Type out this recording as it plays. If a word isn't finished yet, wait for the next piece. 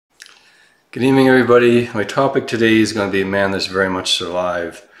Good evening, everybody. My topic today is going to be a man that's very much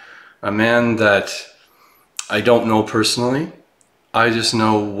alive. A man that I don't know personally. I just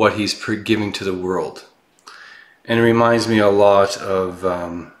know what he's giving to the world. And it reminds me a lot of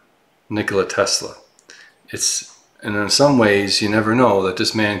Nikola Tesla. And in some ways, you never know that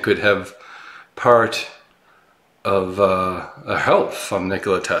this man could have part of a help from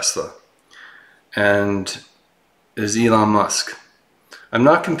Nikola Tesla. And is Elon Musk. I'm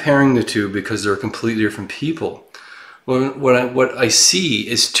not comparing the two because they're completely different people. What I see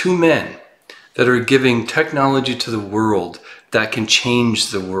is two men that are giving technology to the world that can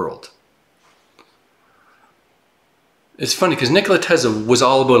change the world. It's funny because Nikola Tesla was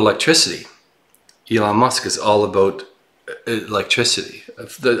all about electricity. Elon Musk is all about electricity,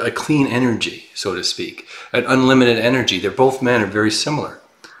 a clean energy, so to speak, an unlimited energy. Both men are very similar.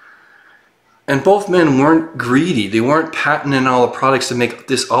 And both men weren't greedy. They weren't patenting all the products to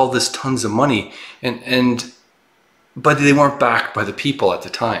make all this tons of money. But they weren't backed by the people at the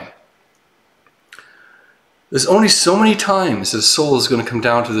time. There's only so many times a soul is going to come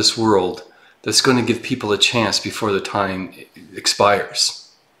down to this world that's going to give people a chance before the time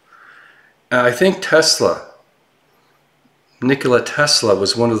expires. And I think Nikola Tesla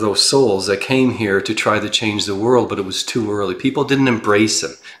was one of those souls that came here to try to change the world, but it was too early. People didn't embrace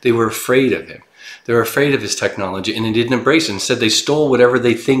him. They were afraid of him. They were afraid of his technology, and they didn't embrace it. Instead, they stole whatever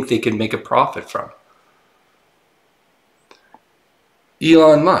they think they could make a profit from.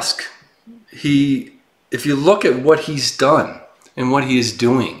 Elon Musk, if you look at what he's done and what he is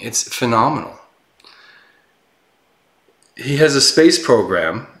doing, it's phenomenal. He has a space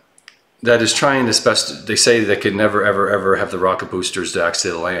program that is trying as best, they say they could never ever have the rocket boosters to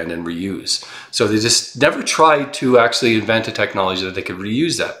actually land and reuse. So they just never tried to actually invent a technology that they could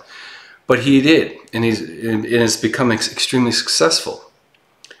reuse that. But he did, and it's become extremely successful.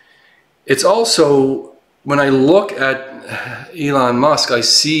 It's also, when I look at Elon Musk, I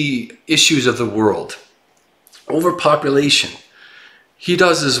see issues of the world. Overpopulation. He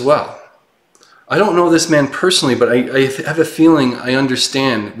does as well. I don't know this man personally, but I have a feeling I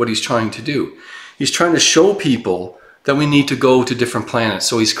understand what he's trying to do. He's trying to show people that we need to go to different planets.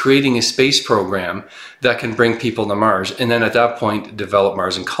 So he's creating a space program that can bring people to Mars, and then at that point develop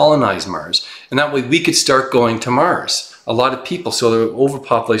Mars and colonize Mars. And that way we could start going to Mars. A lot of people, so the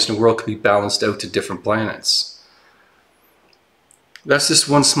overpopulation of the world could be balanced out to different planets. That's just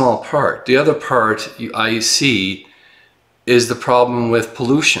one small part. The other part I see is the problem with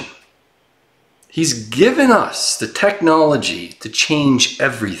pollution. He's given us the technology to change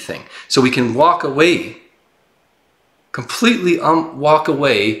everything so we can walk away, completely walk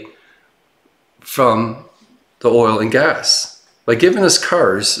away from the oil and gas by giving us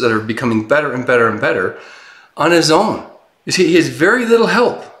cars that are becoming better and better and better on his own. You see, he has very little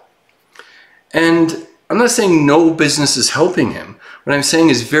help. And I'm not saying no business is helping him. What I'm saying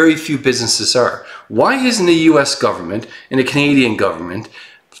is very few businesses are. Why isn't the US government and the Canadian government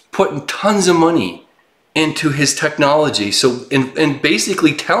putting tons of money into his technology, and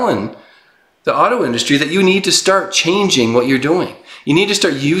basically telling the auto industry that you need to start changing what you're doing. You need to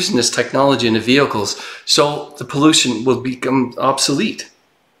start using this technology in the vehicles so the pollution will become obsolete.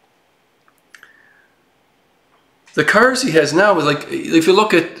 The cars he has now, if you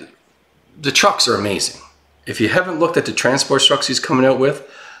look at the trucks, are amazing. If you haven't looked at the transport trucks he's coming out with,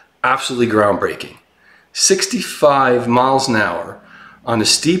 absolutely groundbreaking. 65 miles an hour on a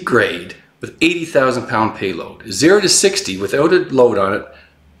steep grade with 80,000 pound payload. 0 to 60 without a load on it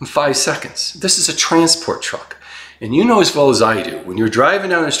in 5 seconds. This is a transport truck. And you know as well as I do, when you're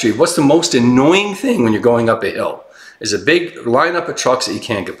driving down the street, what's the most annoying thing when you're going up a hill? Is a big lineup of trucks that you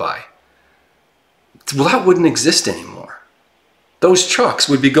can't get by. Well, that wouldn't exist anymore. Those trucks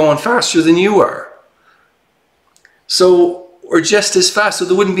would be going faster than you are. Or just as fast, so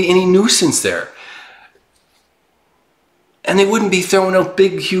there wouldn't be any nuisance there. And they wouldn't be throwing out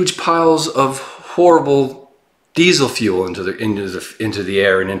big, huge piles of horrible diesel fuel into the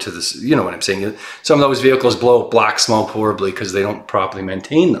air and into the, you know what I'm saying. Some of those vehicles blow black smoke horribly because they don't properly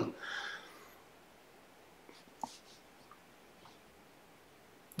maintain them.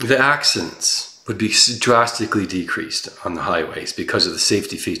 The accidents would be drastically decreased on the highways because of the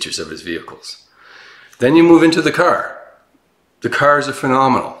safety features of his vehicles. Then you move into the car. The cars are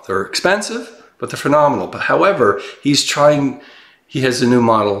phenomenal. They're expensive, but they're phenomenal. But however, he has a new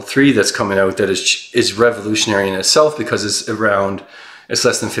Model 3 that's coming out that is revolutionary in itself because it's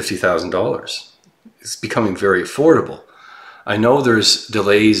less than $50,000. It's becoming very affordable. I know there's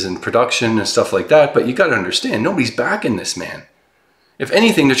delays in production and stuff like that, but you got to understand, nobody's backing this man. If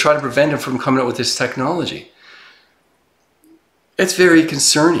anything, to try to prevent him from coming out with this technology. It's very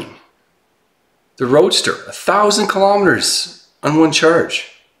concerning. The Roadster, 1,000 kilometers on one charge.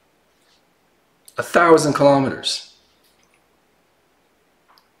 1,000 kilometers.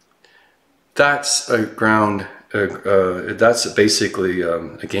 That's that's basically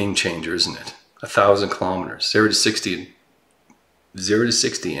a game changer, isn't it? 1,000 kilometers, 0 to 60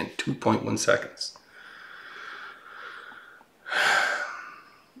 in 2.1 seconds.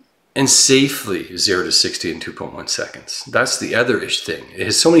 And safely 0 to 60 in 2.1 seconds. That's the other-ish thing. It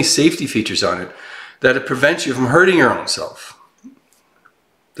has so many safety features on it that it prevents you from hurting your own self.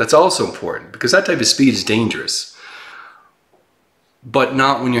 That's also important, because that type of speed is dangerous. But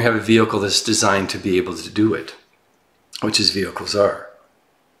not when you have a vehicle that's designed to be able to do it, which is vehicles are.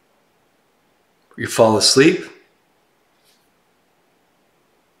 You fall asleep,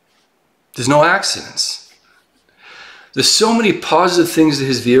 there's no accidents. There's so many positive things to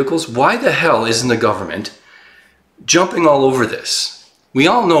his vehicles. Why the hell isn't the government jumping all over this? We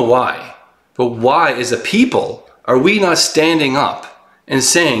all know why. But why, as a people, are we not standing up and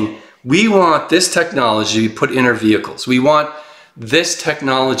saying, we want this technology put in our vehicles. We want this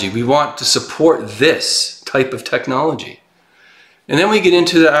technology. We want to support this type of technology. And then we get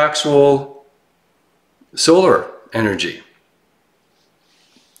into the actual solar energy.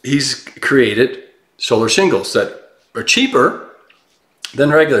 He's created solar shingles that are cheaper than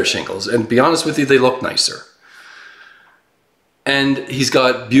regular shingles, and to be honest with you, they look nicer. And he's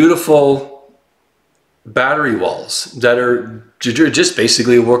got beautiful battery walls that are just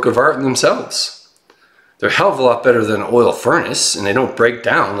basically a work of art in themselves. They're a hell of a lot better than an oil furnace, and they don't break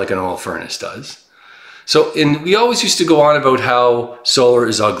down like an oil furnace does. So, we always used to go on about how solar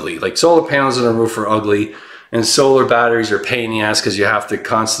is ugly, like solar panels on a roof are ugly, and solar batteries are a pain in the ass because you have to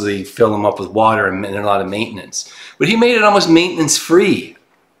constantly fill them up with water and a lot of maintenance. But he made it almost maintenance free.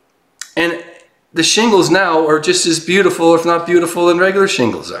 And the shingles now are just as beautiful, if not beautiful, than regular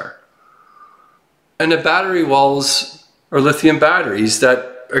shingles are. And the battery walls are lithium batteries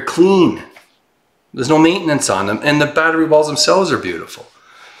that are clean. There's no maintenance on them, and the battery walls themselves are beautiful.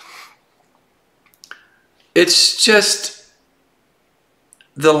 It's just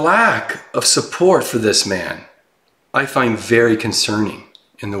the lack of support for this man I find very concerning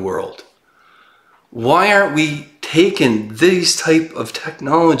in the world. Why aren't we taking these type of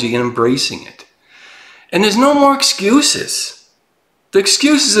technology and embracing it? And there's no more excuses. The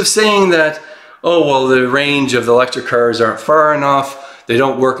excuses of saying that, oh, well, the range of the electric cars aren't far enough, they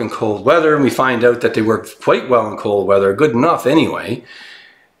don't work in cold weather, and we find out that they work quite well in cold weather, good enough anyway.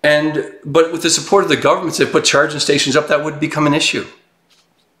 But with the support of the governments that put charging stations up, that wouldn't become an issue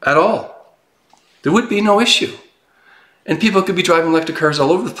at all. There would be no issue. And people could be driving electric cars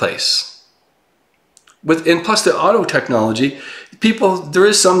all over the place. And plus the auto technology, there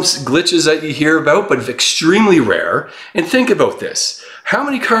is some glitches that you hear about, but extremely rare. And think about this. How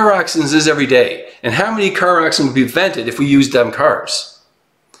many car accidents is every day? And how many car accidents would be prevented if we used them cars?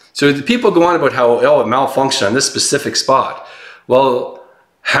 So the people go on about how, oh, it malfunctioned on this specific spot. Well,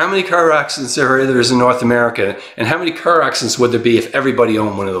 how many car accidents are there in North America? And how many car accidents would there be if everybody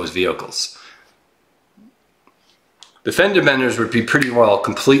owned one of those vehicles? The fender benders would be pretty well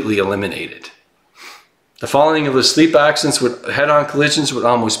completely eliminated. The falling of the sleep accidents, head-on collisions would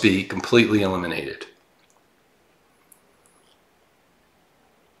almost be completely eliminated.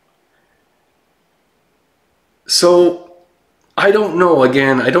 So, I don't know,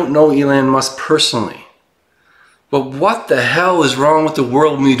 again, I don't know Elon Musk personally. But what the hell is wrong with the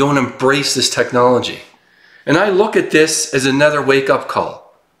world when we don't embrace this technology? And I look at this as another wake-up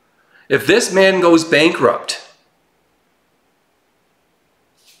call. If this man goes bankrupt,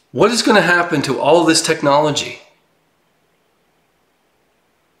 what is going to happen to all this technology?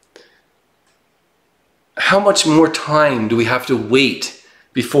 How much more time do we have to wait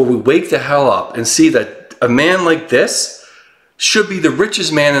before we wake the hell up and see that a man like this should be the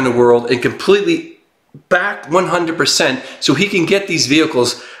richest man in the world and completely backed 100% so he can get these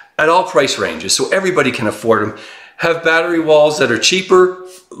vehicles at all price ranges so everybody can afford them, have battery walls that are cheaper,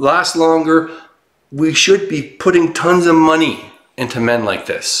 last longer. We should be putting tons of money into men like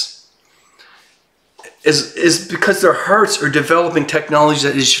this. Is because their hearts are developing technology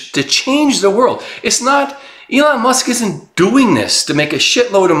that is to change the world. It's not, Elon Musk isn't doing this to make a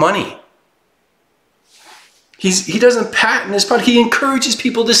shitload of money. He doesn't patent his product, he encourages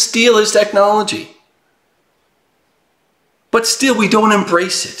people to steal his technology. But still, we don't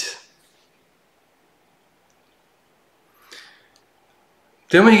embrace it.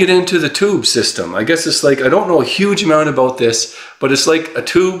 Then we get into the tube system. I guess it's like, I don't know a huge amount about this, but it's like a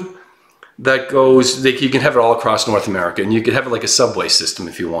tube that goes, you can have it all across North America, and you could have it like a subway system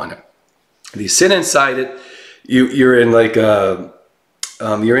if you want it. If you sit inside it, you're in like a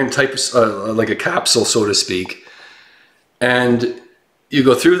You're in type like a capsule, so to speak, and you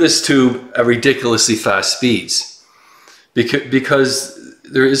go through this tube at ridiculously fast speeds because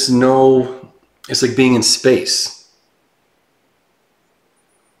there is no, it's like being in space.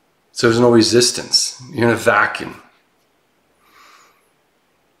 So there's no resistance. You're in a vacuum.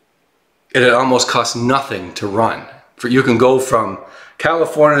 And it almost costs nothing to run. You can go from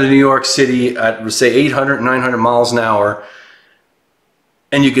California to New York City at, say, 800, 900 miles an hour.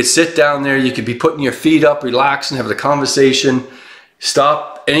 And you could sit down there, you could be putting your feet up, relax and have a conversation.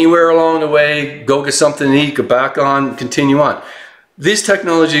 Stop anywhere along the way, go get something to eat, go back on, continue on. This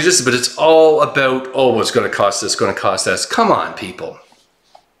technology exists, but it's all about, oh, what's going to cost this, going to cost that. Come on, people.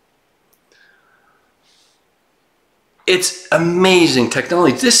 It's amazing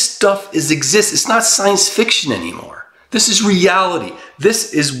technology. This stuff exists. It's not science fiction anymore. This is reality.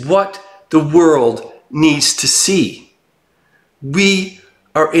 This is what the world needs to see. We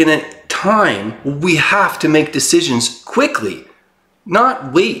are in a time where we have to make decisions quickly,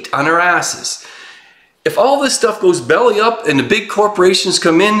 not wait on our asses. If all this stuff goes belly up and the big corporations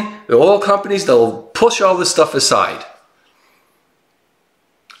come in, the oil companies, they'll push all this stuff aside.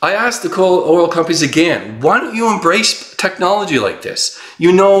 I asked the coal oil companies again, why don't you embrace technology like this?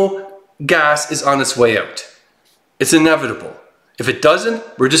 You know gas is on its way out. It's inevitable. If it doesn't,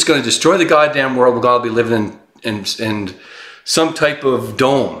 we're just going to destroy the goddamn world. We're going to be living in some type of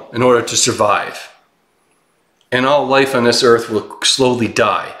dome in order to survive. And all life on this earth will slowly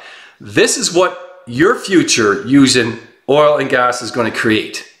die. This is what your future using oil and gas is going to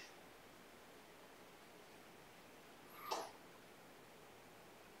create.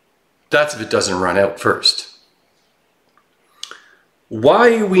 That's if it doesn't run out first.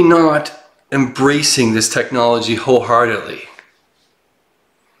 Why are we not embracing this technology wholeheartedly?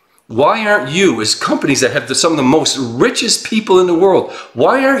 Why aren't you, as companies that have some of the most richest people in the world,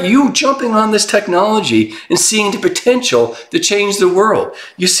 why aren't you jumping on this technology and seeing the potential to change the world?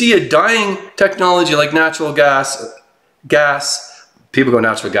 You see a dying technology like natural gas, people go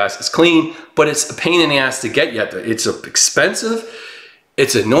natural gas, it's clean, but it's a pain in the ass to get yet. It's expensive,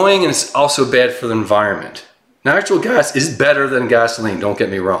 it's annoying, and it's also bad for the environment. Natural gas is better than gasoline, don't get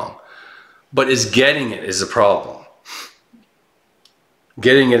me wrong, but getting it is a problem.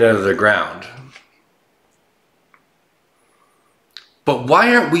 Getting it out of the ground. But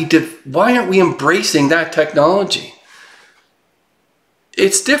why aren't we embracing that technology?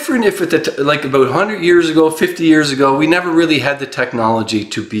 It's different if like about 100 years ago, 50 years ago, we never really had the technology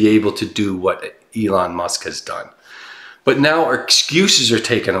to be able to do what Elon Musk has done. But now our excuses are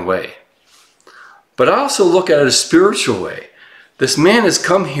taken away. But I also look at it a spiritual way. This man has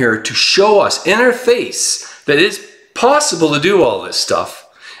come here to show us in our face that it's possible to do all this stuff,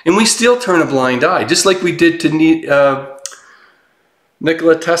 and we still turn a blind eye, just like we did to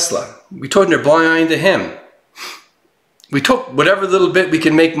Nikola Tesla. We turned a blind eye to him. We took whatever little bit we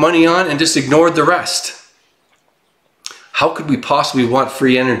can make money on and just ignored the rest. How could we possibly want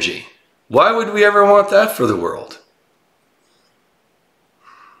free energy? Why would we ever want that for the world?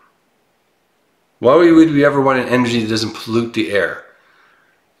 Why would we ever want an energy that doesn't pollute the air?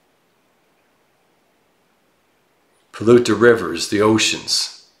 Pollute the rivers, the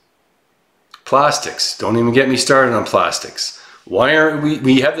oceans. Plastics. Don't even get me started on plastics. Why aren't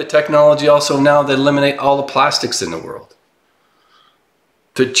we have the technology also now that eliminate all the plastics in the world.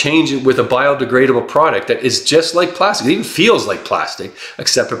 To change it with a biodegradable product that is just like plastic. It even feels like plastic,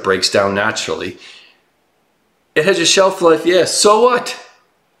 except it breaks down naturally. It has a shelf life, yes, so what?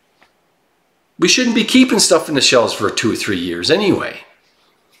 We shouldn't be keeping stuff in the shelves for 2 or 3 years anyway.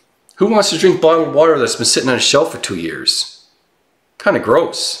 Who wants to drink bottled water that's been sitting on a shelf for 2 years? Kind of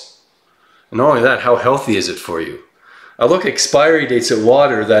gross. And not only that, how healthy is it for you? I look at expiry dates at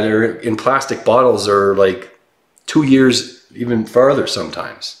water that are in plastic bottles are like 2 years, even farther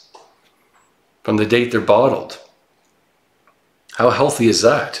sometimes, from the date they're bottled. How healthy is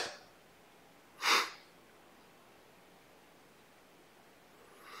that?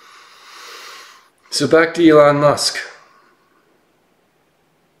 So back to Elon Musk.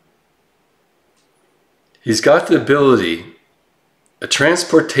 He's got the ability, a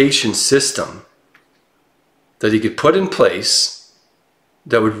transportation system that he could put in place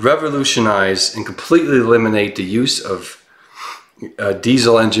that would revolutionize and completely eliminate the use of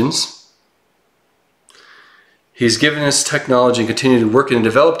diesel engines. He's given us technology and continue to work and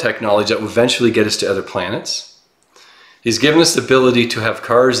develop technology that will eventually get us to other planets. He's given us the ability to have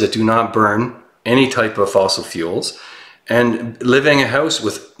cars that do not burn any type of fossil fuels, and living in a house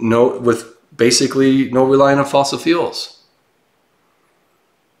with basically no relying on fossil fuels.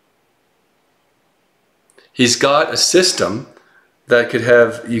 He's got a system that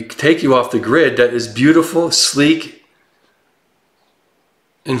could take you off the grid, that is beautiful, sleek,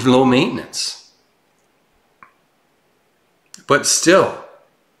 and low maintenance. But still,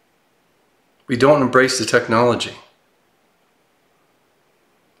 we don't embrace the technology.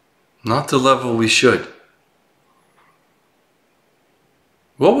 Not the level we should.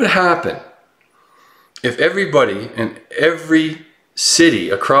 What would happen if everybody in every city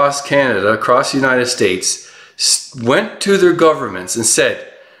across Canada, across the United States, went to their governments and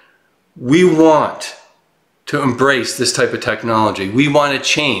said, we want to embrace this type of technology. We want to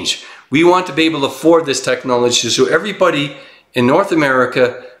change. We want to be able to afford this technology so everybody in North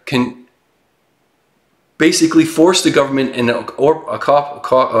America can basically force the government and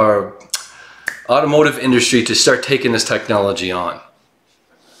automotive industry to start taking this technology on.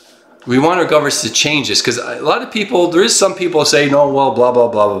 We want our governments to change this, because a lot of people, there is some people say, no, well, blah, blah,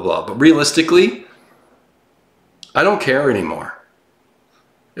 blah, blah, blah. But realistically, I don't care anymore.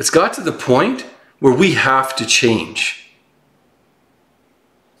 It's got to the point where we have to change.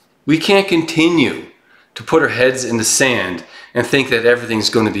 We can't continue to put our heads in the sand and think that everything's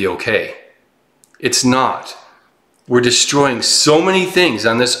going to be okay. It's not. We're destroying so many things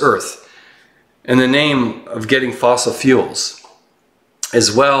on this earth in the name of getting fossil fuels,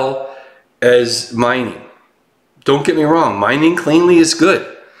 as well as mining. Don't get me wrong, mining cleanly is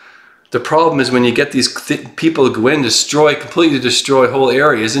good. The problem is when you get these people who go in, completely destroy whole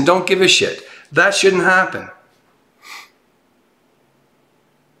areas and don't give a shit. That shouldn't happen.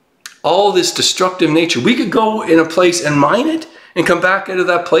 All this destructive nature. We could go in a place and mine it and come back out of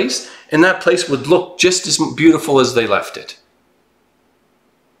that place, and that place would look just as beautiful as they left it.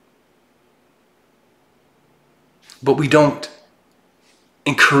 But we don't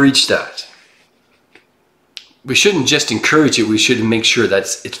encourage that. We shouldn't just encourage it, we should make sure that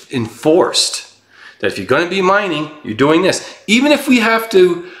it's enforced. That if you're going to be mining, you're doing this. Even if we have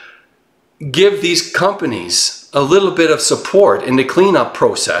to give these companies a little bit of support in the cleanup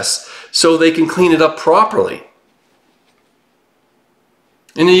process so they can clean it up properly.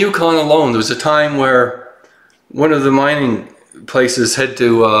 In the Yukon alone, there was a time where one of the mining places had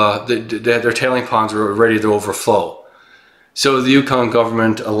to, their tailing ponds were ready to overflow. So the Yukon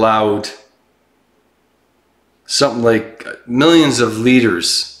government allowed something like millions of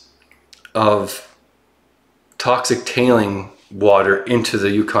liters of toxic tailing water into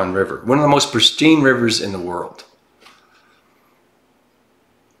the Yukon River, one of the most pristine rivers in the world,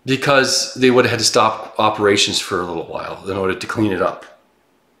 because they would have had to stop operations for a little while in order to clean it up.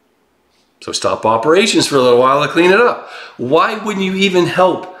 So stop operations for a little while to clean it up. Why wouldn't you even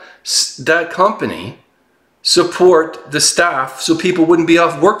help that company support the staff so people wouldn't be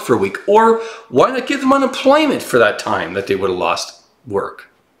off work for a week? Or why not give them unemployment for that time that they would have lost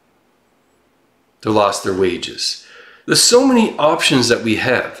work? They lost their wages. There's so many options that we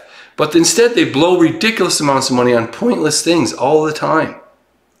have, but instead they blow ridiculous amounts of money on pointless things all the time.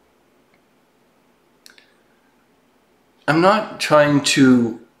 I'm not trying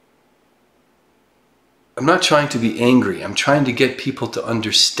to be angry. I'm trying to get people to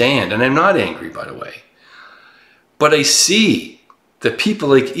understand, and I'm not angry, by the way. But I see that people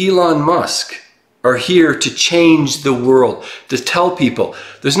like Elon Musk are here to change the world, to tell people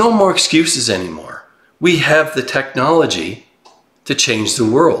there's no more excuses anymore. We have the technology to change the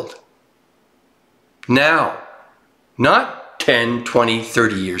world. Now, not 10, 20,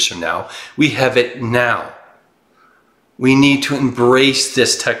 30 years from now. We have it now. We need to embrace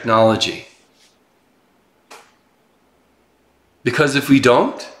this technology. Because if we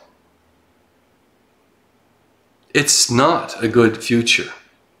don't, it's not a good future.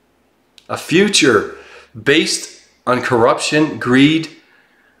 A future based on corruption, greed,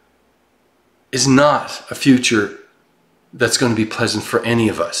 is not a future that's going to be pleasant for any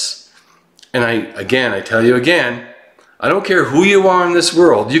of us. And I tell you again, I don't care who you are in this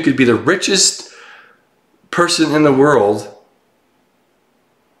world. You could be the richest person in the world,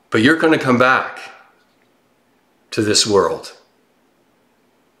 but you're going to come back to this world.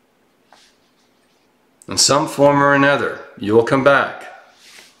 In some form or another, you will come back.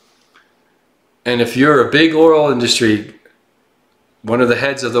 And if you're a big oil industry, one of the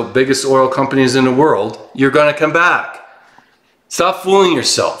heads of the biggest oil companies in the world, you're going to come back. Stop fooling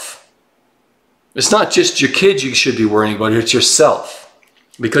yourself. It's not just your kids you should be worrying about, it's yourself.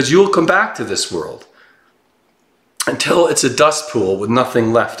 Because you'll come back to this world until it's a dust pool with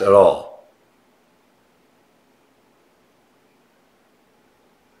nothing left at all.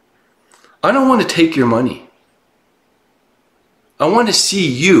 I don't want to take your money. I want to see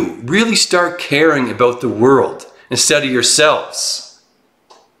you really start caring about the world instead of yourselves.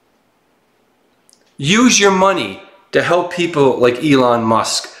 Use your money to help people like Elon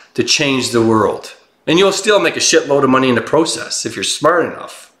Musk to change the world. And you'll still make a shitload of money in the process if you're smart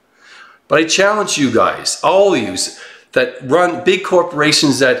enough. But I challenge you guys, all of you that run big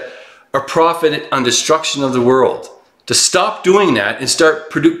corporations that are profiting on destruction of the world, to stop doing that and start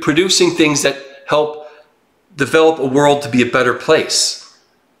producing things that help develop a world to be a better place.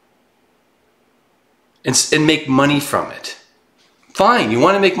 And make money from it. Fine, you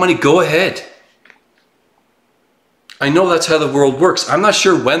want to make money, go ahead. I know that's how the world works. I'm not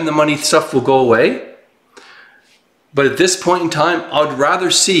sure when the money stuff will go away. But at this point in time, I'd rather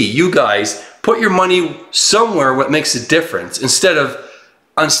see you guys put your money somewhere what makes a difference instead of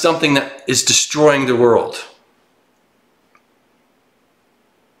on something that is destroying the world.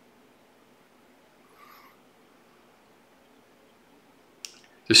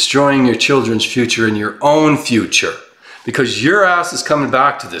 Destroying your children's future and your own future. Because your ass is coming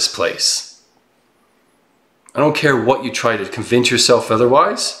back to this place. I don't care what you try to convince yourself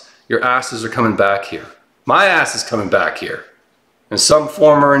otherwise. Your asses are coming back here. My ass is coming back here. In some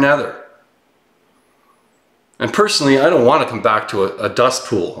form or another. And personally, I don't want to come back to a dust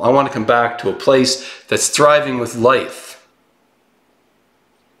pool. I want to come back to a place that's thriving with life.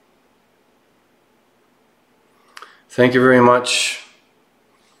 Thank you very much.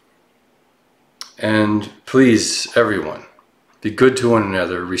 And please, everyone, be good to one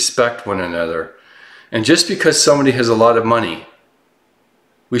another, respect one another. And just because somebody has a lot of money,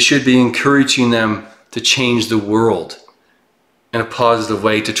 we should be encouraging them to change the world in a positive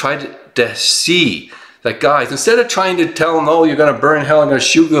way, to try to see that, guys, instead of trying to tell them, oh, you're going to burn in hell, I'm going to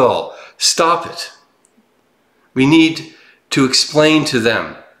shoot you all, stop it. We need to explain to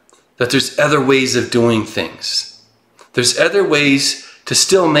them that there's other ways of doing things. There's other ways to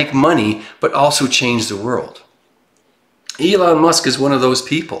still make money, but also change the world. Elon Musk is one of those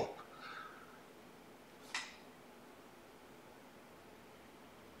people.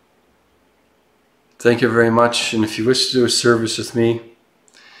 Thank you very much. And if you wish to do a service with me, you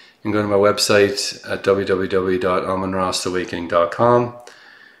can go to my website at www.amonrostawakening.com.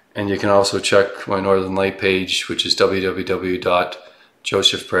 And you can also check my Northern Light page, which is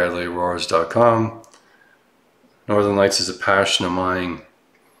www.josephbradleyroars.com. Northern Lights is a passion of mine,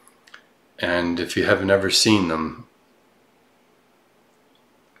 and if you have never seen them,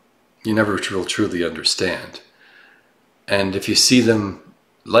 you never will truly understand. And if you see them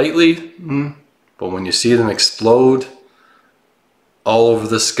lightly, but when you see them explode all over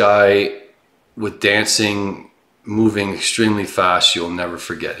the sky with dancing, moving extremely fast, you'll never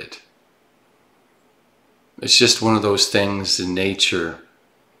forget it. It's just one of those things in nature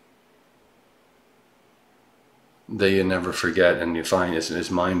that you never forget, and you find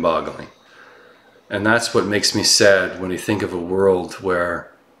is mind-boggling. And that's what makes me sad when you think of a world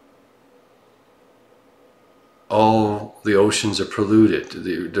where all the oceans are polluted,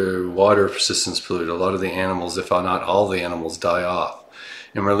 the water system's polluted, a lot of the animals, if not all the animals, die off.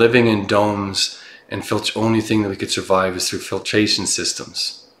 And we're living in domes, and the only thing that we could survive is through filtration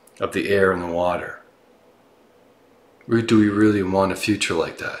systems of the air and the water. Do we really want a future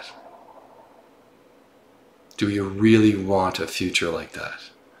like that? Do you really want a future like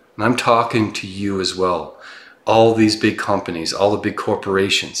that? And I'm talking to you as well. All these big companies, all the big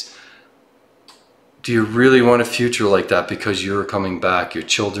corporations. Do you really want a future like that because you're coming back, your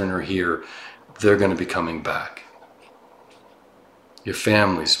children are here, they're going to be coming back. Your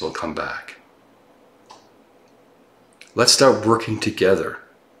families will come back. Let's start working together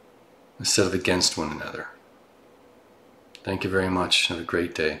instead of against one another. Thank you very much. Have a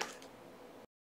great day.